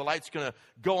 the light's going to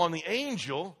go on the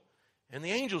angel, and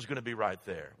the angel's going to be right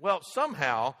there. Well,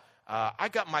 somehow I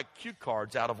got my cue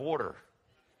cards out of order.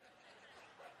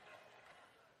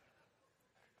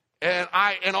 And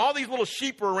all these little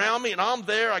sheep are around me, and I'm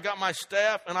there. I got my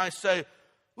staff, and I say,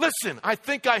 "Listen, I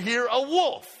think I hear a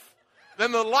wolf."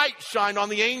 Then the light shined on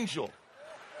the angel.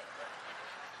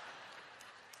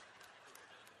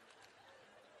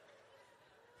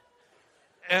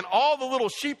 And all the little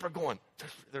sheep are going,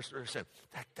 they're saying,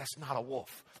 that's not a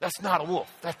wolf. That's not a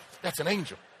wolf. That's an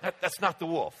angel. That's not the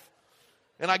wolf.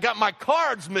 And I got my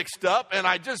cards mixed up, and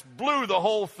I just blew the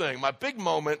whole thing. My big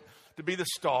moment to be the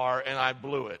star, and I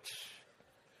blew it.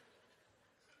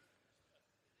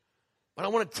 But I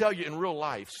want to tell you, in real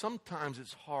life, sometimes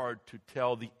it's hard to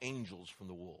tell the angels from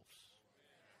the wolves.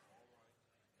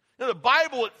 Now, the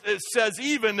Bible it says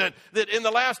even that in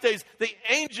the last days, that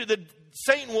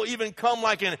Satan will even come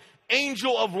like an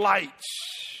angel of light.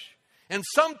 And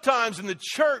sometimes in the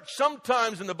church,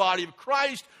 sometimes in the body of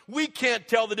Christ, we can't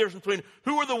tell the difference between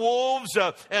who are the wolves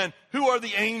and who are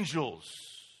the angels.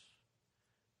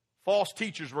 False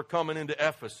teachers were coming into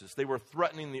Ephesus. They were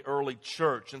threatening the early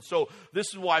church. And so this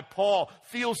is why Paul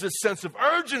feels this sense of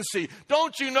urgency.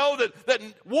 Don't you know that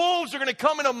wolves are going to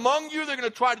come in among you? They're going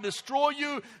to try to destroy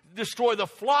you, destroy the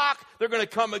flock. They're going to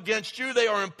come against you. They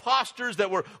are imposters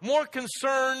that were more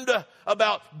concerned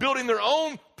about building their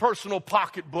own personal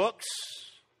pocketbooks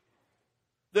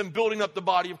than building up the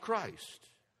body of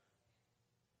Christ.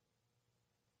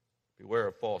 Beware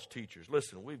of false teachers.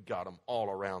 Listen, we've got them all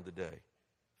around today.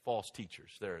 False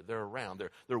teachers, they're around.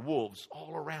 They're wolves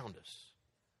all around us.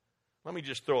 Let me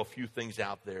just throw a few things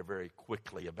out there very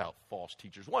quickly about false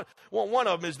teachers. One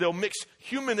of them is they'll mix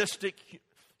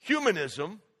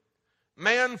humanism,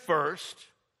 man first,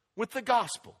 with the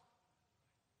gospel.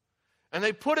 And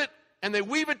they put it and they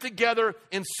weave it together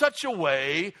in such a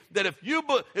way that if you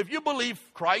believe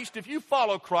Christ, if you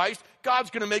follow Christ, God's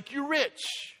going to make you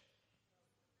rich.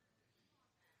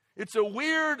 It's a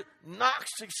weird,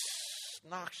 noxious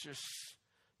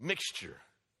mixture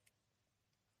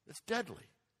that's deadly,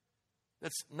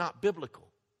 that's not biblical.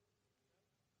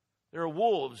 There are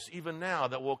wolves even now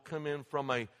that will come in from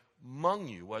among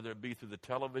you, whether it be through the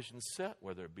television set,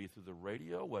 whether it be through the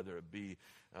radio, whether it be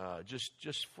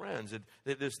just friends.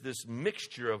 This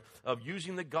mixture of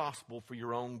using the gospel for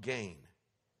your own gain.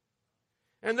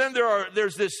 And then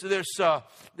there's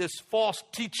this false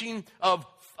teaching of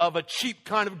a cheap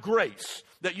kind of grace.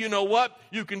 That you know what?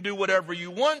 You can do whatever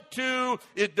you want to.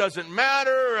 It doesn't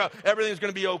matter. Everything's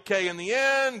going to be okay in the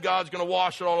end. God's going to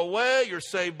wash it all away. You're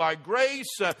saved by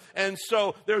grace. And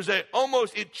so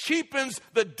it cheapens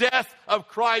the death of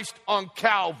Christ on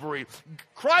Calvary.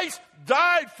 Christ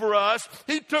died for us.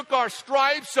 He took our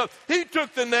stripes. He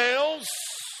took the nails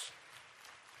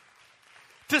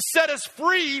to set us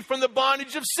free from the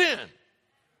bondage of sin.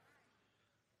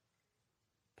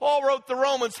 Paul wrote the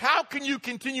Romans, how can you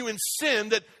continue in sin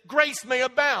that grace may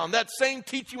abound? That same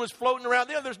teaching was floating around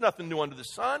there. There's nothing new under the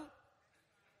sun.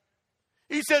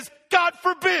 He says, God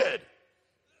forbid.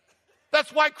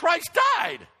 That's why Christ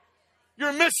died.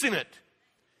 You're missing it.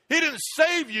 He didn't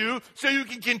save you so you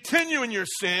can continue in your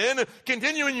sin,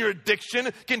 continue in your addiction,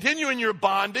 continue in your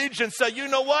bondage and say, you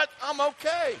know what? I'm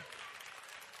okay.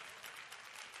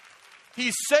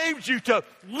 He saved you to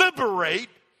liberate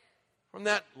from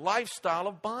that lifestyle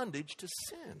of bondage to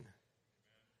sin.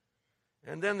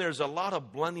 And then there's a lot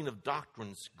of blending of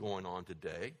doctrines going on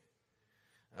today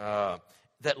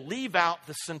that leave out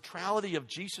the centrality of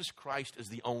Jesus Christ as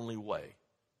the only way.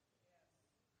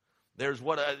 There's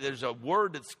a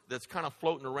word that's kind of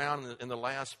floating around in the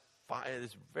last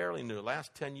it's fairly new,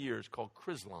 last 10 years, called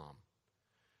Chrislam.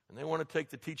 And they want to take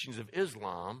the teachings of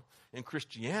Islam and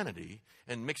Christianity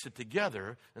and mix it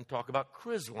together and talk about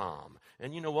Chrislam.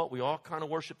 And you know what? We all kind of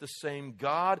worship the same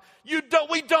God.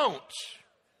 We don't.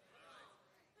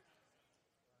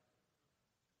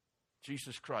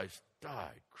 Jesus Christ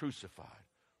died, crucified,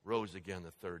 rose again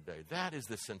the third day. That is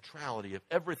the centrality of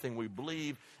everything we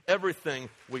believe, everything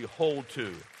we hold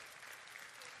to.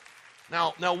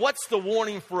 Now, what's the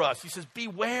warning for us? He says,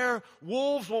 beware,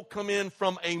 wolves will come in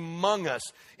from among us.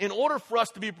 In order for us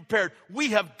to be prepared, we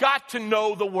have got to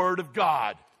know the Word of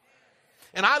God.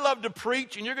 And I love to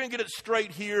preach, and you're going to get it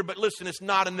straight here, but listen, it's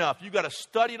not enough. You've got to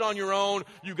study it on your own.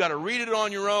 You've got to read it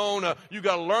on your own. You've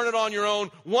got to learn it on your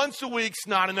own. Once a week's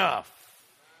not enough.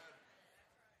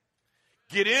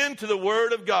 Get into the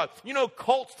Word of God. You know,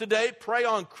 cults today prey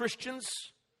on Christians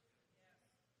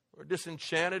who are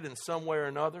disenchanted in some way or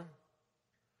another.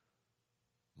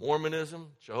 Mormonism,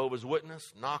 Jehovah's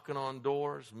Witness, knocking on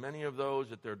doors. Many of those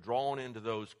that they're drawn into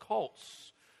those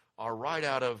cults are right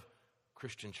out of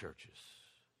Christian churches.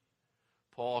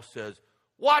 Paul says,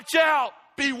 watch out,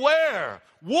 beware.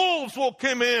 Wolves will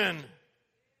come in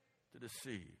to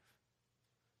deceive.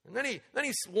 And then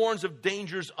he warns of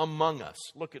dangers among us.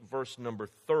 Look at verse number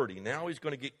 30. Now he's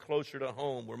going to get closer to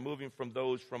home. We're moving from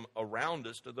those from around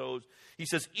us to those. He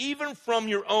says, even from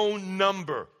your own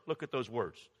number. Look at those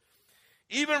words.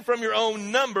 Even from your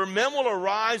own number, men will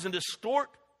arise and distort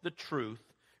the truth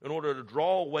in order to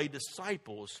draw away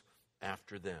disciples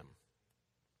after them.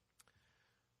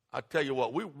 I'll tell you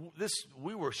what, we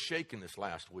were shaking this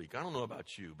last week. I don't know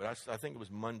about you, but I think it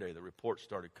was Monday the reports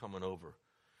started coming over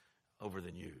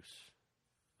the news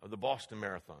of the Boston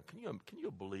Marathon. Can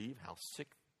you believe how sick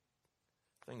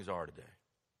things are today?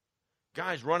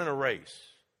 Guys running a race,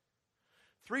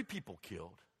 3 people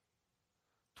killed,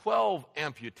 12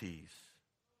 amputees,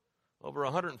 over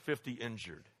 150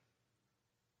 injured,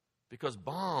 because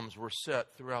bombs were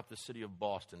set throughout the city of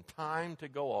Boston, timed to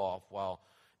go off while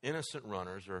innocent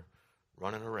runners are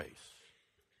running a race,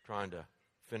 trying to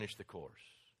finish the course.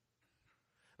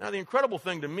 Now, the incredible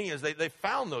thing to me is they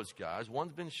found those guys.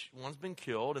 One's been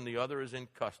killed, and the other is in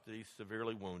custody,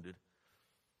 severely wounded.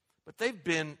 But they've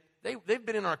been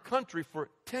in our country for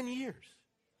 10 years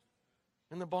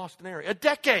in the Boston area, a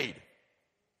decade.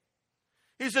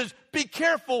 He says, be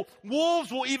careful,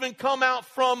 wolves will even come out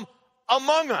from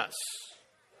among us.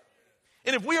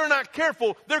 And if we are not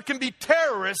careful, there can be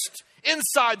terrorists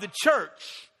inside the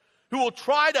church who will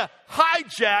try to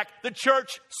hijack the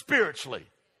church spiritually.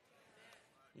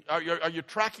 Are you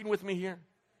tracking with me here?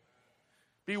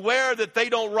 Beware that they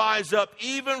don't rise up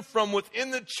even from within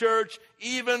the church,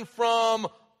 even from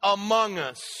among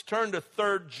us. Turn to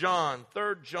 3 John.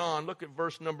 3 John, look at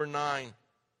verse number 9.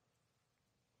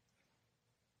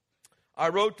 I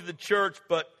wrote to the church,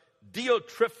 but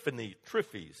Diotrephes,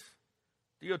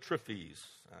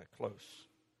 close,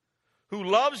 who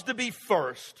loves to be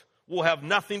first, will have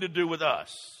nothing to do with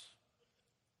us.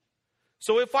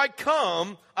 So if I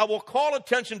come, I will call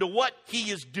attention to what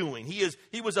he is doing.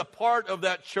 He was a part of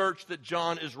that church that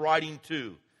John is writing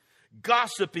to,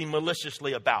 gossiping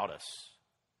maliciously about us.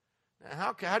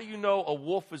 Now, how do you know a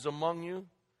wolf is among you?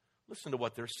 Listen to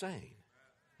what they're saying.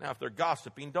 Now, if they're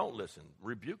gossiping, don't listen.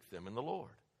 Rebuke them in the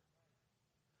Lord.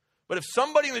 But if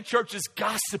somebody in the church is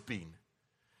gossiping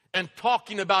and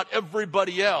talking about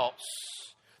everybody else,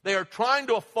 they are trying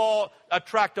to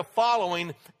attract a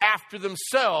following after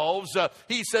themselves.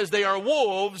 He says they are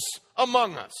wolves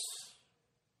among us.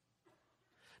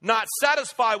 Not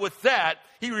satisfied with that,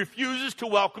 he refuses to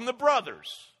welcome the brothers.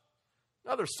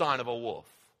 Another sign of a wolf.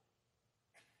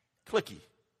 Cliquey.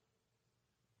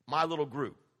 My little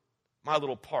group. My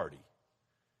little party.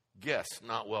 Guests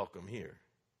not welcome here.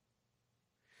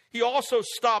 He also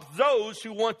stops those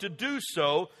who want to do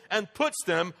so and puts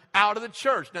them out of the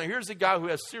church. Now, here's a guy who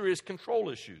has serious control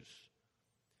issues.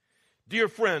 Dear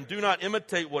friend, do not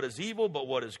imitate what is evil, but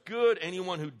what is good.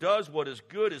 Anyone who does what is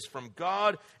good is from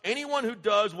God. Anyone who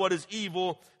does what is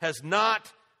evil has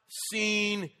not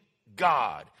seen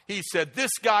God. He said,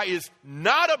 this guy is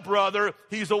not a brother,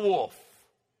 he's a wolf.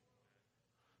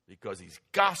 Because he's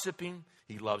gossiping,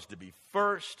 he loves to be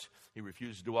first, he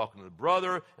refuses to welcome the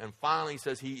brother, and finally he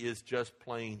says he is just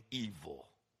plain evil.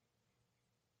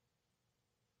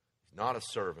 He's not a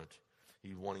servant.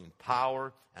 He's wanting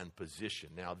power and position.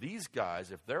 Now these guys,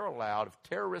 if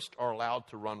terrorists are allowed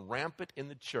to run rampant in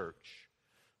the church,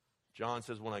 John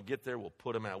says when I get there, we'll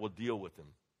put them out, we'll deal with them.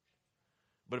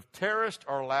 But if terrorists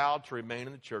are allowed to remain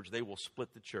in the church, they will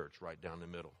split the church right down the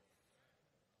middle.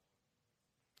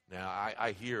 Now,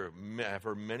 I've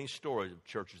heard many stories of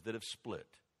churches that have split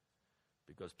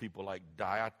because people like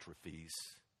Diotrephes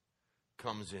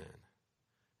comes in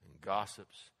and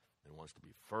gossips and wants to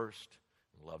be first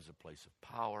and loves a place of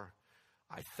power.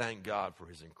 I thank God for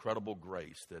his incredible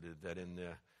grace that in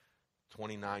the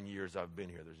 29 years I've been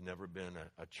here, there's never been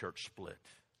a church split.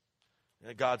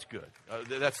 God's good.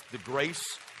 That's the grace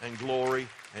and glory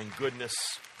and goodness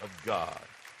of God.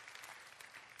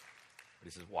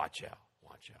 But he says, watch out,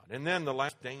 watch out. And then the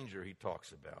last danger he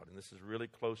talks about, and this is really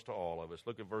close to all of us.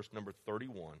 Look at verse number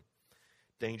 31.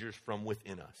 Dangers from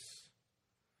within us.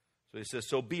 So he says,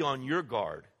 so be on your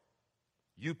guard,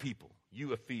 you people,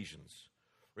 you Ephesians.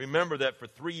 Remember that for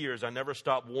 3 years I never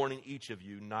stopped warning each of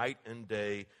you night and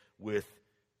day with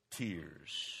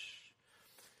tears.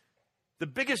 The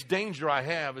biggest danger I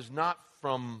have is not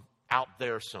from out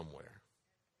there somewhere.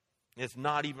 It's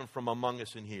not even from among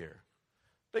us in here.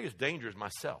 The biggest danger is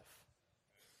myself.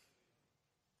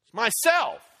 It's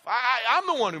myself. I'm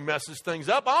the one who messes things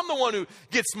up. I'm the one who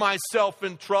gets myself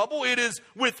in trouble. It is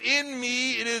within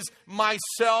me. It is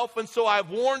myself. And so I've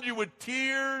warned you with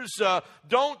tears.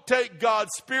 Don't take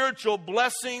God's spiritual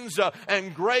blessings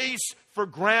and grace for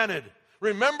granted.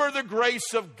 Remember the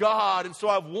grace of God. And so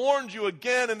I've warned you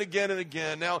again and again and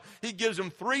again. Now, he gives them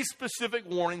 3 specific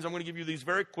warnings. I'm going to give you these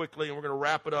very quickly, and we're going to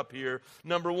wrap it up here.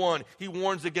 Number 1, he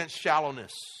warns against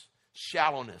shallowness.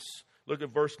 Shallowness. Look at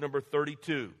verse number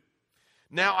 32.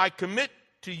 Now I commit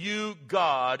to you,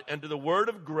 God, and to the word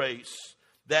of grace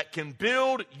that can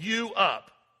build you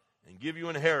up and give you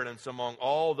inheritance among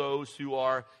all those who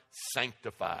are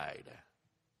sanctified.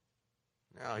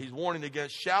 Now, he's warning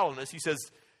against shallowness. He says,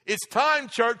 it's time,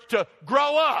 church, to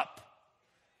grow up.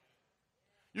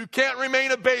 You can't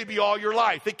remain a baby all your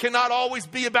life. It cannot always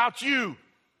be about you.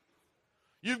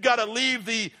 You've got to leave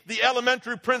the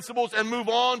elementary principles and move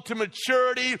on to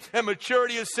maturity. And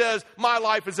maturity says, my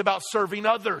life is about serving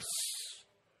others.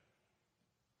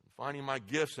 Finding my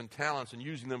gifts and talents and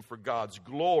using them for God's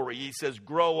glory. He says,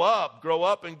 grow up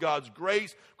in God's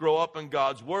grace, grow up in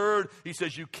God's word. He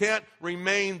says, you can't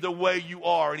remain the way you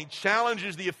are. And he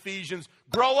challenges the Ephesians,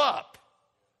 grow up,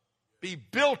 be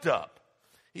built up.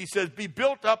 He says, be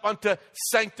built up unto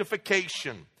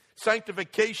sanctification.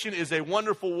 Sanctification is a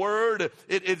wonderful word.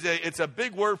 It's a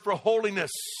big word for holiness.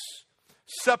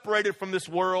 Separated from this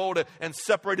world and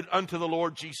separated unto the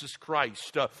Lord Jesus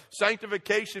Christ.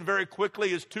 Sanctification, very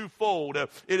quickly, is twofold.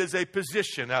 It is a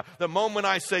position. The moment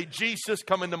I say, Jesus,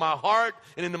 come into my heart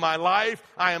and into my life,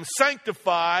 I am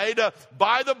sanctified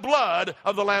by the blood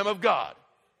of the Lamb of God.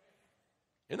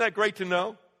 Isn't that great to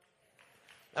know?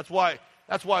 That's why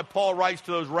Paul writes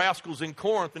to those rascals in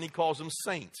Corinth, and he calls them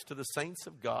saints, to the saints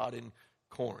of God in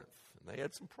Corinth. And they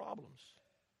had some problems.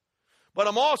 But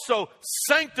I'm also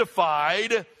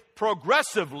sanctified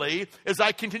progressively as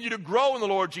I continue to grow in the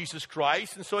Lord Jesus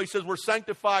Christ. And so he says we're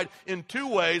sanctified in 2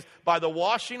 ways, by the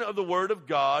washing of the Word of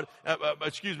God,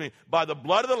 by the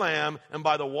blood of the Lamb, and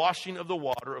by the washing of the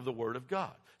water of the Word of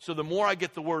God. So the more I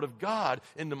get the Word of God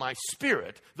into my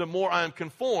spirit, the more I am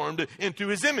conformed into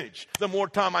His image. The more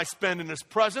time I spend in His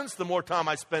presence, the more time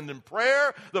I spend in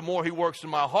prayer, the more He works in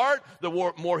my heart, the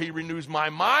more He renews my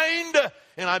mind,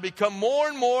 and I become more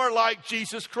and more like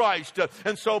Jesus Christ.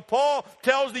 And so Paul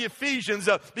tells the Ephesians,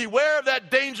 beware of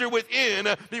that danger within,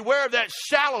 beware of that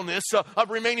shallowness of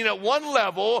remaining at one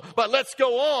level, but let's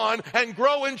go on and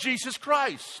grow in Jesus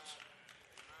Christ.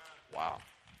 Wow.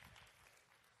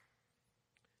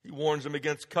 He warns them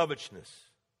against covetousness.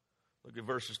 Look at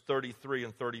verses 33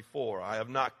 and 34. I have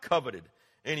not coveted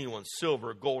anyone's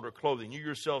silver, gold, or clothing. You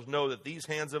yourselves know that these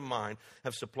hands of mine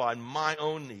have supplied my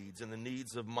own needs and the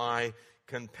needs of my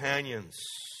companions.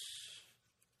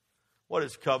 What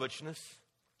is covetousness?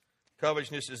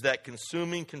 Covetousness is that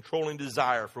consuming, controlling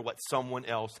desire for what someone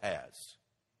else has.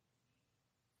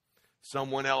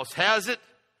 Someone else has it,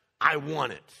 I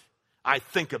want it. I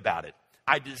think about it.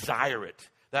 I desire it.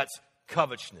 That's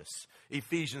covetousness.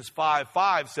 Ephesians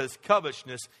 5:5 says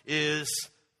covetousness is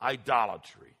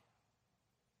idolatry.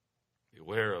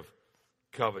 Beware of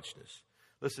covetousness.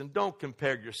 Listen, don't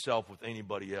compare yourself with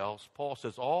anybody else. Paul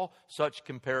says all such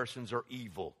comparisons are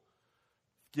evil.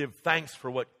 Give thanks for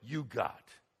what you got.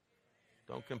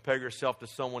 Don't compare yourself to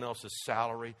someone else's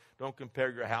salary. Don't compare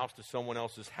your house to someone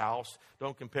else's house.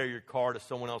 Don't compare your car to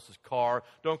someone else's car.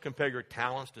 Don't compare your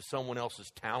talents to someone else's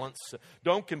talents.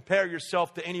 Don't compare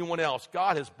yourself to anyone else.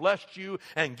 God has blessed you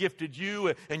and gifted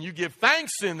you, and you give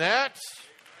thanks in that.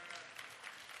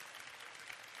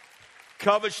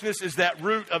 Covetousness is that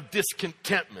root of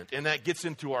discontentment, and that gets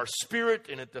into our spirit,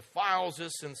 and it defiles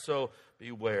us, and so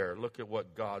beware. Look at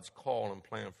what God's call and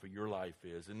plan for your life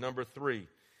is. And number 3,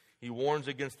 he warns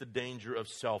against the danger of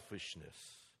selfishness.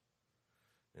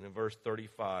 And in verse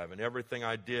 35, in everything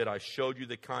I did, I showed you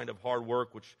the kind of hard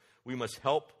work which we must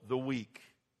help the weak.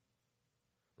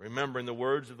 Remembering the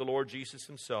words of the Lord Jesus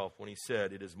himself when he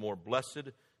said, it is more blessed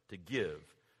to give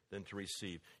than to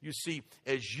receive. You see,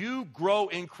 as you grow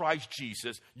in Christ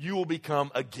Jesus, you will become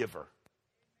a giver.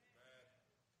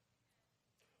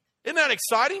 Isn't that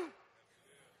exciting?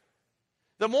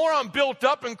 The more I'm built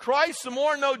up in Christ, the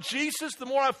more I know Jesus, the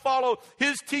more I follow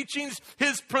His teachings,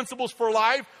 His principles for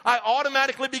life, I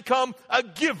automatically become a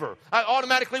giver. I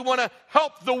automatically want to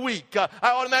help the weak. I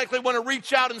automatically want to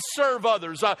reach out and serve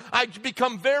others. I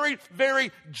become very,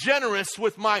 very generous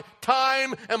with my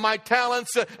time and my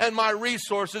talents and my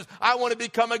resources. I want to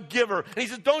become a giver. And he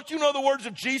says, don't you know the words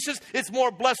of Jesus? It's more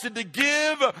blessed to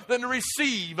give than to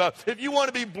receive. If you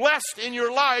want to be blessed in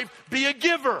your life, be a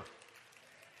giver.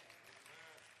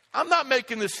 I'm not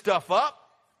making this stuff up.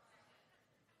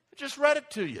 I just read it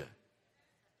to you.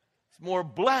 It's more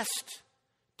blessed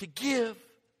to give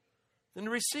than to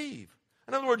receive.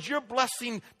 In other words, your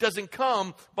blessing doesn't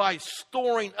come by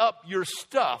storing up your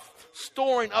stuff,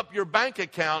 storing up your bank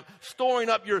account, storing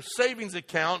up your savings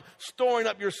account, storing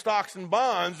up your stocks and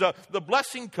bonds. The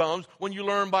blessing comes when you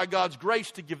learn by God's grace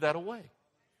to give that away.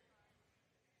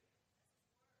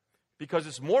 Because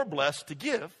it's more blessed to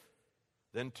give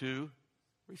than to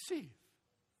receive.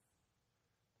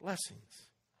 Blessings.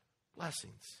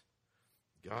 Blessings.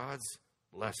 God's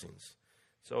blessings.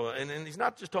 So, and he's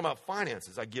not just talking about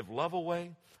finances. I give love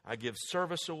away. I give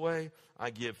service away.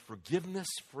 I give forgiveness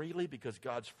freely because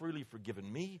God's freely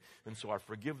forgiven me. And so I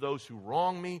forgive those who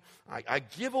wrong me. I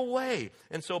give away.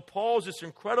 And so Paul's this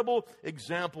incredible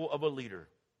example of a leader.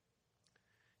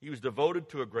 He was devoted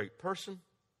to a great person.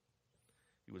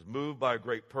 He was moved by a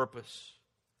great purpose.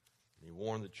 And he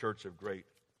warned the church of great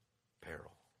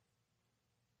peril.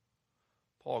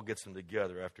 Paul gets them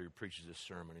together after he preaches his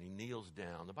sermon, and he kneels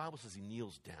down. The Bible says he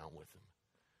kneels down with them.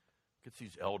 Gets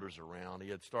these elders around. He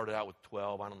had started out with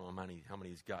 12. I don't know how many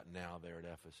he's got now there at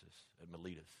Ephesus, at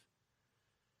Miletus.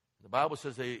 The Bible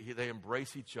says they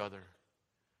embrace each other.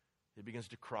 He begins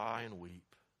to cry and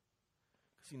weep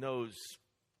because he knows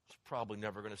he's probably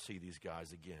never going to see these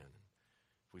guys again.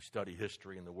 If we study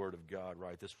history and the Word of God,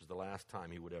 right, this was the last time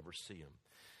he would ever see him.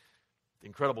 The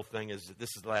incredible thing is that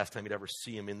this is the last time he'd ever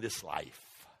see him in this life.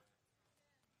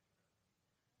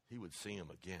 He would see him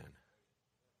again.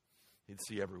 He'd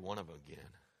see every one of them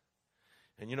again.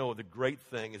 And you know, the great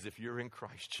thing is if you're in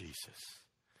Christ Jesus,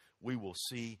 we will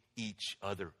see each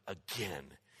other again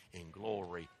in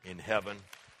glory in heaven.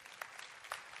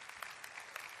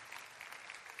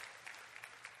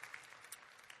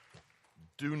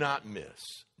 Do not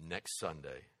miss next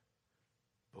Sunday,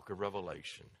 Book of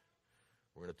Revelation.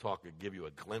 We're going to talk and give you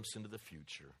a glimpse into the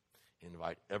future.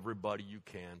 Invite everybody you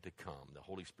can to come. The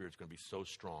Holy Spirit's going to be so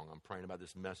strong. I'm praying about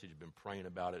this message. I've been praying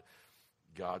about it.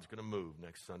 God's going to move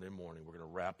next Sunday morning. We're going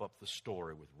to wrap up the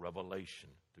story with Revelation.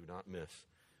 Do not miss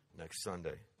next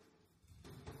Sunday.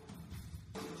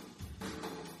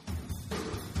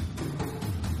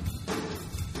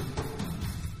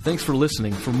 Thanks for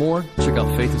listening. For more, check out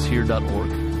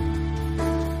faithishere.org.